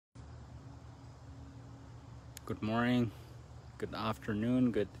Good morning, good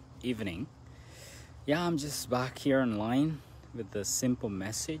afternoon, good evening. Yeah, I'm just back here online with the simple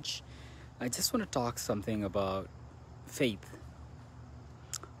message. I just want to talk something about faith.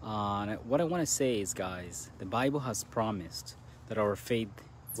 What I want to say is, guys, the Bible has promised that our faith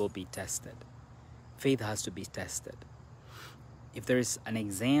will be tested. Faith has to be tested. If there is an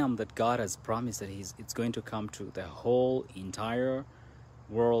exam that God has promised that it's going to come to the whole entire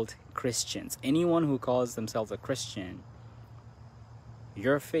world Christians, anyone who calls themselves a Christian,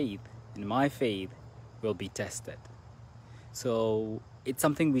 your faith and my faith will be tested. So it's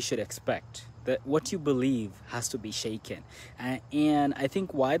something we should expect, that what you believe has to be shaken. And I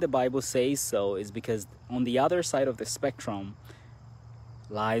think why the Bible says so is because on the other side of the spectrum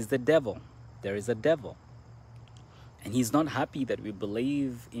lies the devil. There is a devil. And he's not happy that we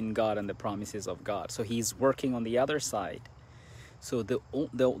believe in God and the promises of God. So he's working on the other side. So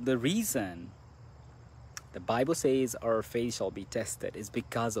the reason the Bible says our faith shall be tested is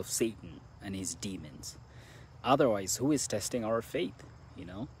because of Satan and his demons. Otherwise, who is testing our faith?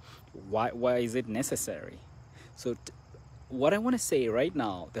 Why is it necessary? So what I want to say right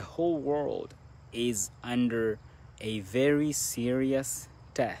now, the whole world is under a very serious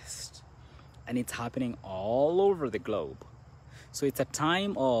test. And it's happening all over the globe. So it's a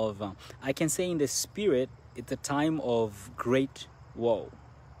time of, I can say in the spirit, it's a time of great woe.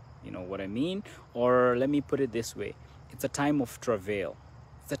 You know what I mean? Or let me put it this way. It's a time of travail.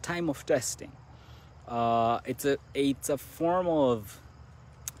 It's a time of testing. It's a form of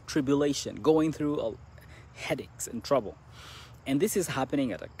tribulation, going through headaches and trouble. And this is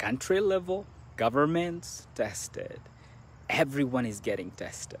happening at a country level. Governments tested. Everyone is getting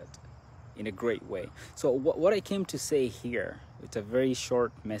tested in a great way. So what I came to say here, it's a very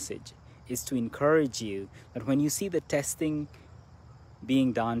short message, is to encourage you that when you see the testing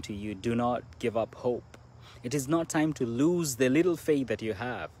being done to you, do not give up hope. It is not time to lose the little faith that you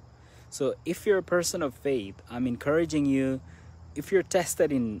have. So if you're a person of faith, I'm encouraging you, if you're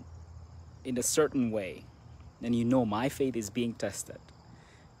tested in a certain way, then you know my faith is being tested.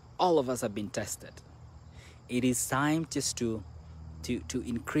 All of us have been tested. It is time just to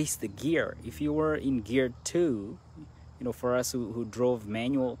increase the gear. If you were in gear 2, for us who drove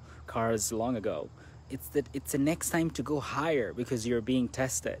manual cars long ago, it's the next time to go higher because you're being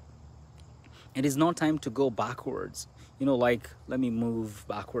tested. It is not time to go backwards. Let me move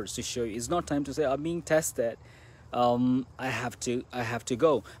backwards to show you. It's not time to say, I'm being tested. I have to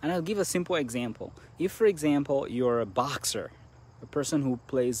go. And I'll give a simple example. If, for example, you're a boxer, a person who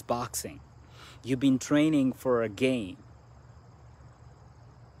plays boxing, you've been training for a game,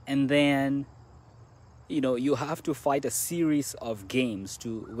 and then you have to fight a series of games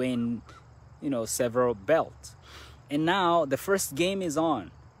to win several belts. And now the first game is on,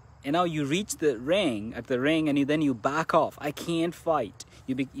 and now you reach the ring, and then you back off. I can't fight.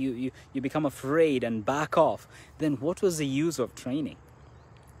 You become afraid and back off. Then what was the use of training?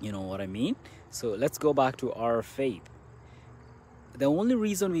 You know what I mean? So let's go back to our faith. The only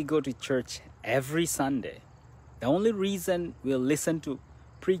reason we go to church every Sunday, the only reason we'll listen to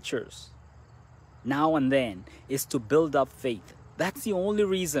preachers now and then is to build up faith. That's the only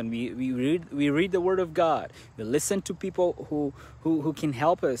reason we read the Word of God. We listen to people who can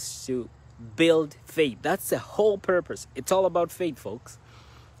help us to build faith. That's the whole purpose. It's all about faith, folks.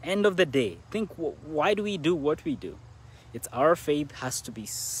 End of the day, think, why do we do what we do? It's our faith has to be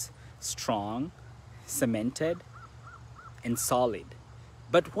strong, cemented, and solid.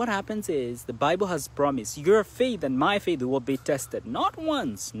 But what happens is the Bible has promised your faith and my faith will be tested. Not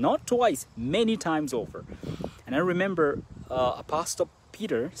once, not twice, many times over. And I remember Apostle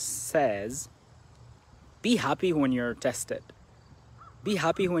Peter says, be happy when you're tested. Be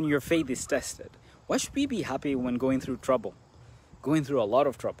happy when your faith is tested. Why should we be happy when going through trouble? Going through a lot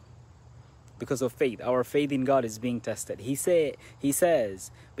of trouble. Because of faith. Our faith in God is being tested. He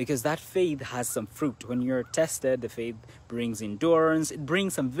says, because that faith has some fruit. When you're tested, the faith brings endurance. It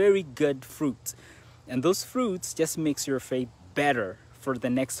brings some very good fruits. And those fruits just makes your faith better for the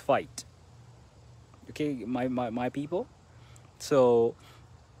next fight. Okay, my people? So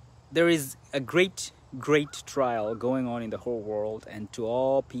there is a great trial going on in the whole world and to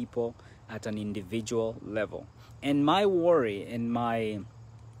all people at an individual level. And my worry and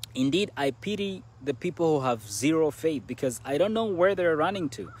indeed, I pity the people who have zero faith because I don't know where they're running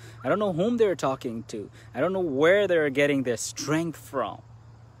to. I don't know whom they're talking to. I don't know where they're getting their strength from.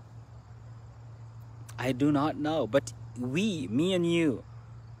 I do not know. But me and you,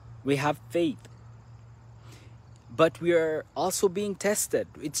 we have faith. But we are also being tested.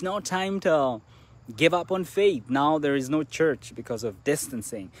 It's no time to give up on faith. Now there is no church because of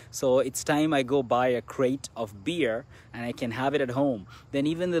distancing. So it's time I go buy a crate of beer and I can have it at home. Then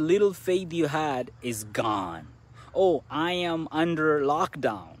even the little faith you had is gone. Oh, I am under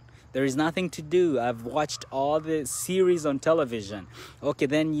lockdown. There is nothing to do. I've watched all the series on television. Okay,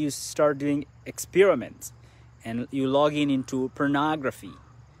 then you start doing experiments and you log into pornography.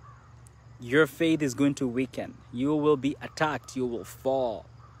 Your faith is going to weaken. You will be attacked. You will fall.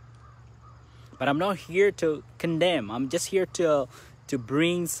 But I'm not here to condemn. I'm just here to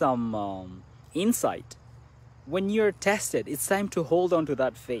bring some insight. When you're tested, it's time to hold on to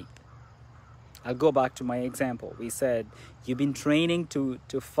that faith. I'll go back to my example. We said you've been training to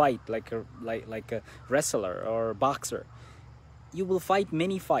fight like a wrestler or a boxer. You will fight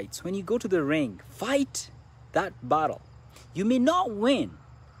many fights. When you go to the ring, fight that battle. You may not win,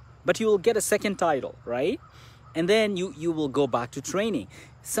 but you will get a second title, right? And then you will go back to training.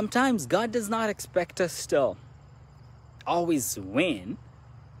 Sometimes God does not expect us to always win,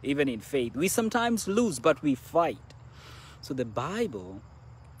 even in faith. We sometimes lose, but we fight. So the Bible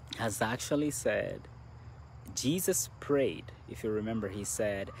has actually said, Jesus prayed, if you remember, he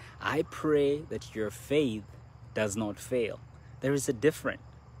said, I pray that your faith does not fail. There is a difference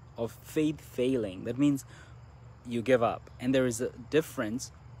of faith failing. That means you give up. And there is a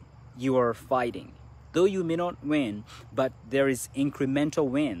difference, you are fighting. Though you may not win, but there is incremental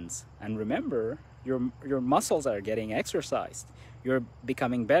wins. And remember, your muscles are getting exercised. You're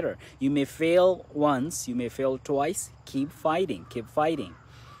becoming better. You may fail once, you may fail twice. Keep fighting, keep fighting.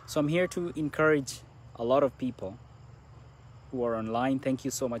 So I'm here to encourage a lot of people who are online. Thank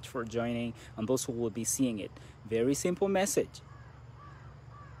you so much for joining, and those who will be seeing it. Very simple message.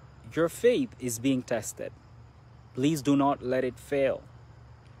 Your faith is being tested. Please do not let it fail.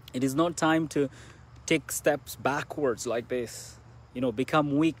 It is not time to take steps backwards like this.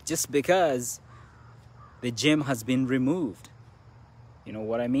 Become weak just because the gym has been removed. You know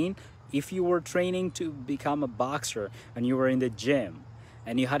what I mean? If you were training to become a boxer and you were in the gym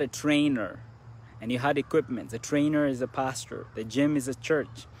and you had a trainer and you had equipment, the trainer is a pastor, the gym is a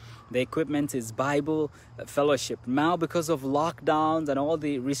church, the equipment is Bible fellowship. Now because of lockdowns and all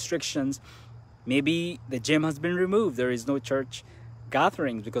the restrictions, maybe the gym has been removed. There is no church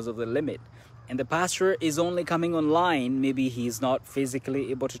gatherings because of the limit. And the pastor is only coming online. Maybe he's not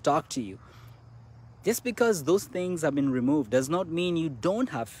physically able to talk to you. Just because those things have been removed does not mean you don't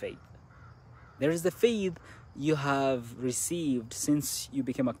have faith. There is the faith you have received since you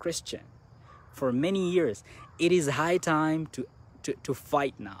became a Christian. For many years, it is high time to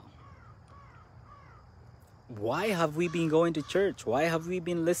fight now. Why have we been going to church? Why have we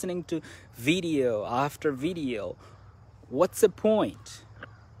been listening to video after video? What's the point?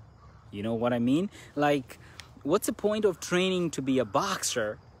 You know what I mean? Like, what's the point of training to be a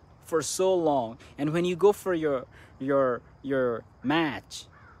boxer for so long, and when you go for your match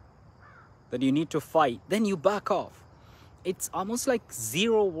that you need to fight, then you back off? It's almost like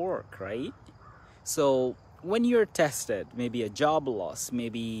zero work, right? So when you're tested, maybe a job loss,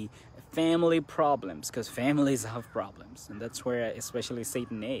 maybe family problems, because families have problems, and that's where especially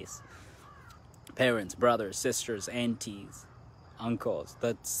Satan is. Parents, brothers, sisters, aunties, uncles,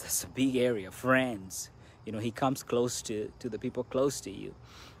 that's a big area. Friends, he comes close to the people close to you.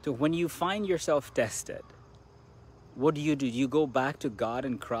 So when you find yourself tested, what do? You go back to God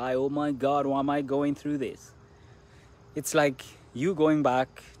and cry, oh my God, why am I going through this? It's like you going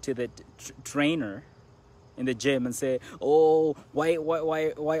back to the trainer in the gym and say, oh, why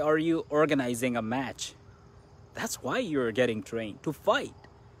are you organizing a match? That's why you're getting trained, to fight.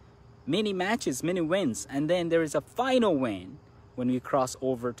 Many matches, many wins, and then there is a final win when we cross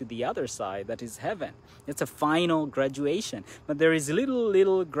over to the other side, that is heaven. It's a final graduation. But there is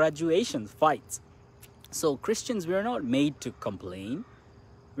little graduation fights. So Christians, we're not made to complain.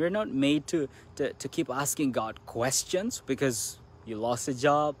 We're not made to keep asking God questions because you lost a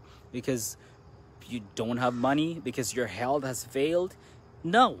job, because you don't have money, because your health has failed.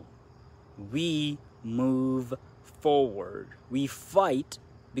 No. We move forward. We fight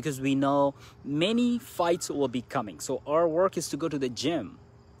because we know many fights will be coming. So our work is to go to the gym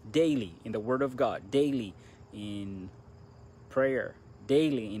daily in the Word of God, daily in prayer,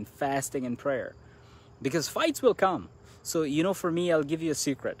 daily in fasting and prayer, because fights will come. So, for me, I'll give you a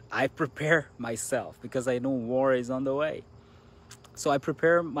secret. I prepare myself because I know war is on the way. So I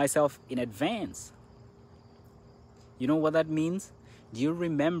prepare myself in advance. You know what that means? Do you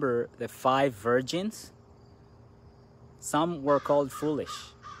remember the 5 virgins? Some were called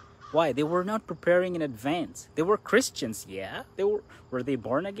foolish. Why? They were not preparing in advance. They were Christians, yeah. Were they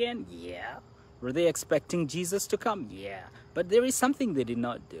born again? Yeah. Were they expecting Jesus to come? Yeah. But there is something they did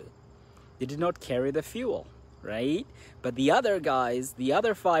not do. They did not carry the fuel, right? But the other guys, the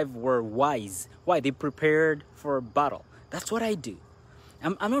other 5 were wise. Why? They prepared for battle. That's what I do.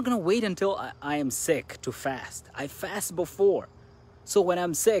 I'm not going to wait until I am sick to fast. I fast before. So when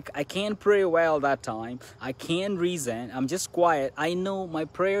I'm sick, I can't pray well that time. I can't reason. I'm just quiet. I know my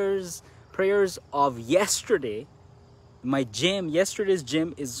prayers of yesterday, yesterday's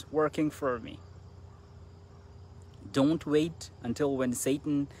gym is working for me. Don't wait until when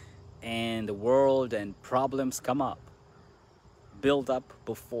Satan and the world and problems come up. Build up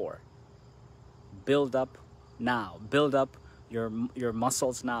before. Build up now. Build up your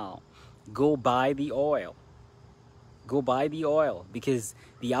muscles now. Go buy the oil. Go buy the oil, because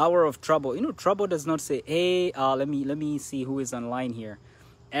the hour of trouble, trouble does not say, hey, let me see who is online here.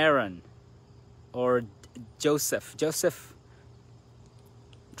 Aaron or Joseph.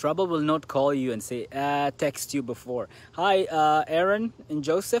 Trouble will not call you and say, text you before. Hi, Aaron and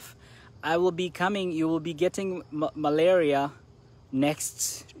Joseph. I will be coming. You will be getting malaria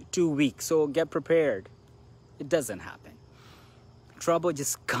next 2 weeks. So get prepared. It doesn't happen. Trouble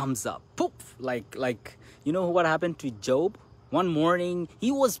just comes up. Poof! Like what happened to Job? One morning,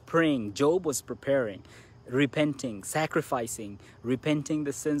 he was praying. Job was preparing, repenting, sacrificing, repenting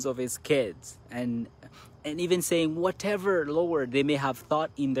the sins of his kids. And even saying whatever, Lord, they may have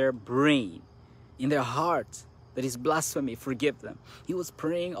thought in their brain, in their hearts, that is blasphemy, forgive them. He was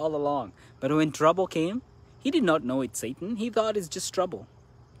praying all along. But when trouble came, he did not know it's Satan. He thought it's just trouble.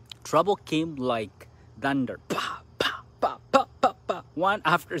 Trouble came like thunder. Pa, pa, pa, pa, pa, pa, one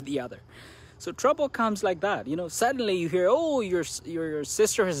after the other. So trouble comes like that. Suddenly you hear, oh, your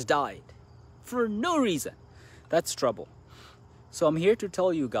sister has died. For no reason. That's trouble. So I'm here to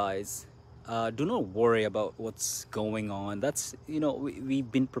tell you guys, do not worry about what's going on. That's,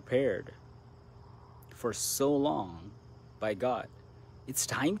 we've been prepared for so long by God. It's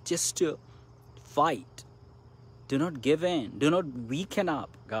time just to fight. Do not give in. Do not weaken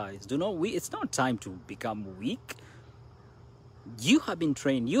up, guys. It's not time to become weak. You have been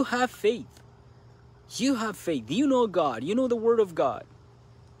trained. You have faith. You have faith. You know God. You know the Word of God.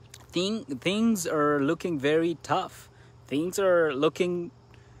 Things are looking very tough. Things are looking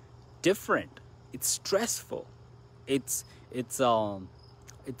different. It's stressful. It's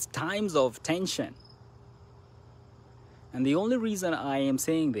times of tension. And the only reason I am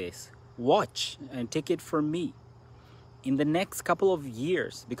saying this, watch and take it from me. In the next couple of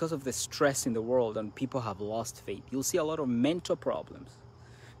years, because of the stress in the world and people have lost faith, you'll see a lot of mental problems.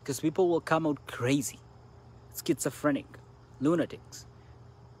 Because people will come out crazy, schizophrenic, lunatics.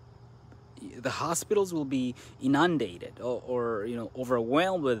 The hospitals will be inundated or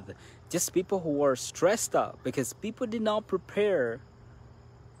overwhelmed with just people who are stressed out because people did not prepare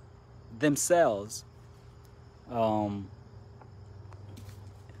themselves in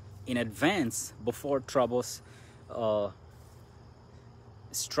advance before troubles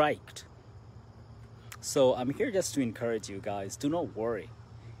striked. So I'm here just to encourage you guys. Do not worry.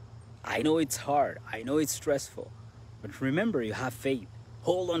 I know it's hard. I know it's stressful. But remember, you have faith.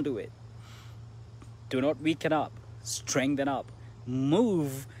 Hold on to it. Do not weaken up. Strengthen up.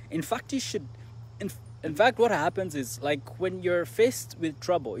 Move. In fact, you should... In fact, what happens is, like, when you're faced with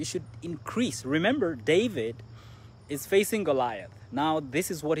trouble, you should increase. Remember, David is facing Goliath. Now, this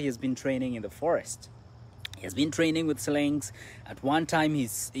is what he has been training in the forest. He has been training with slings. At one time,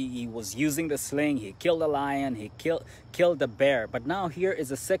 he was using the sling. He killed a lion. He killed the bear. But now here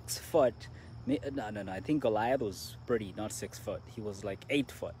is a 6 foot. No. I think Goliath was pretty, not 6 foot. He was like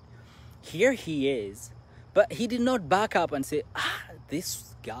 8 foot. Here he is. But he did not back up and say,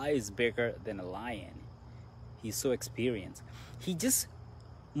 this guy is bigger than a lion. He's so experienced. He just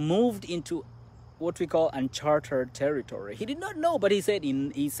moved into what we call uncharted territory. He did not know, but he said, in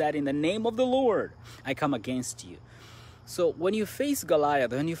the name of the Lord, I come against you. So when you face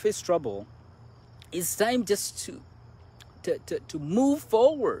Goliath, when you face trouble, it's time just to move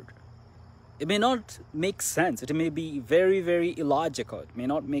forward. It may not make sense. It may be very, very illogical. It may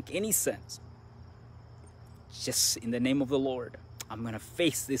not make any sense. Just in the name of the Lord, I'm going to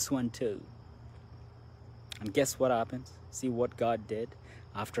face this one too. And guess what happens? See what God did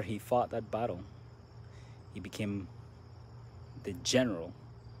after he fought that battle. He became the general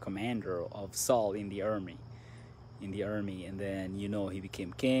commander of Saul in the army. And then, he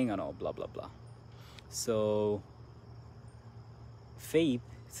became king and all blah, blah, blah. So faith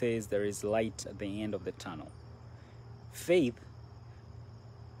says there is light at the end of the tunnel.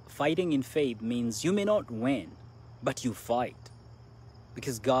 Fighting in faith means you may not win, but you fight.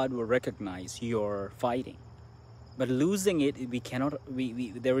 Because God will recognize your fighting. But losing it, we cannot,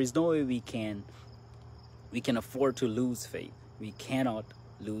 there is no way we can afford to lose faith. We cannot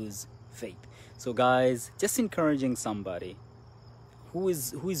lose faith. So guys, just encouraging somebody who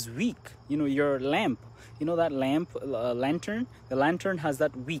is weak. You know, your lamp, you know that lamp, lantern, the lantern has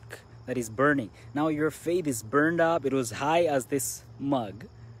that wick that is burning. Now your faith is burned up. It was high as this mug.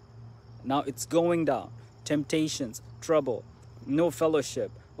 Now it's going down. Temptations, trouble, no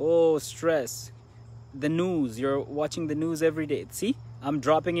fellowship, oh, stress, the news, you're watching the news every day. See, I'm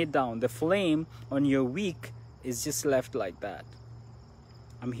dropping it down. The flame on your wick is just left like that.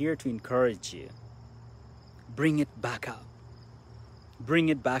 I'm here to encourage you. Bring it back up. Bring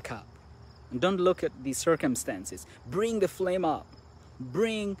it back up. And don't look at the circumstances. Bring the flame up.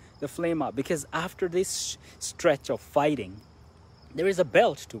 Bring the flame up. Because after this stretch of fighting, there is a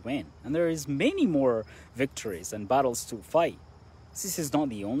belt to win. And there is many more victories and battles to fight. This is not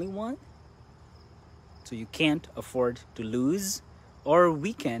the only one. So you can't afford to lose or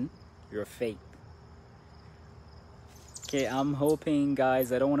weaken your faith. Okay, I'm hoping,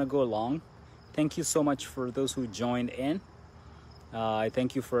 guys, I don't want to go long. Thank you so much for those who joined in. I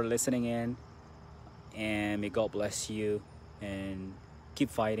thank you for listening in. And may God bless you. And keep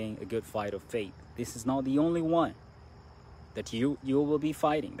fighting a good fight of faith. This is not the only one that you will be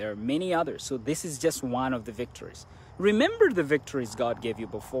fighting. There are many others. So this is just one of the victories. Remember the victories God gave you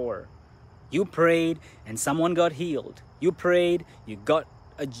before. You prayed and someone got healed. You prayed, you got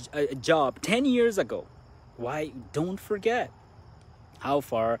a job 10 years ago. Why? Don't forget how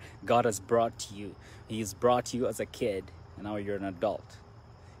far God has brought you. He has brought you as a kid, and now you're an adult.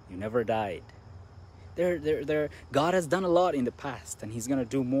 You never died. God has done a lot in the past, and He's going to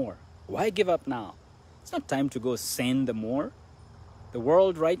do more. Why give up now? It's not time to go sin the more. The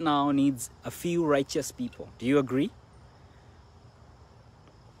world right now needs a few righteous people. Do you agree?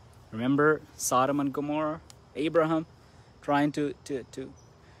 Remember Sodom and Gomorrah? Abraham trying to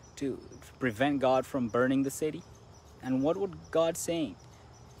prevent God from burning the city? And what would God saying?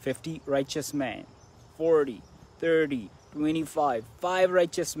 50 righteous men, 40, 30, 25, 5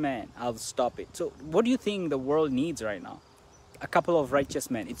 righteous men. I'll stop it. So what do you think the world needs right now? A couple of righteous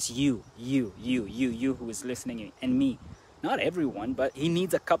men. It's you who is listening, and me. Not everyone, but He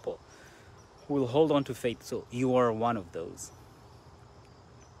needs a couple who will hold on to faith. So you are one of those.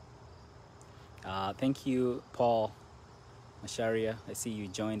 Thank you, Paul Masharia. I see you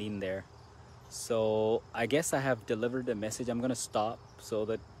joined in there. So I guess I have delivered the message. I'm going to stop so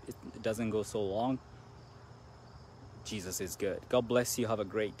that it doesn't go so long. Jesus is good. God bless you. Have a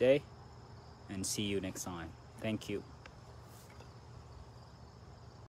great day. And see you next time. Thank you.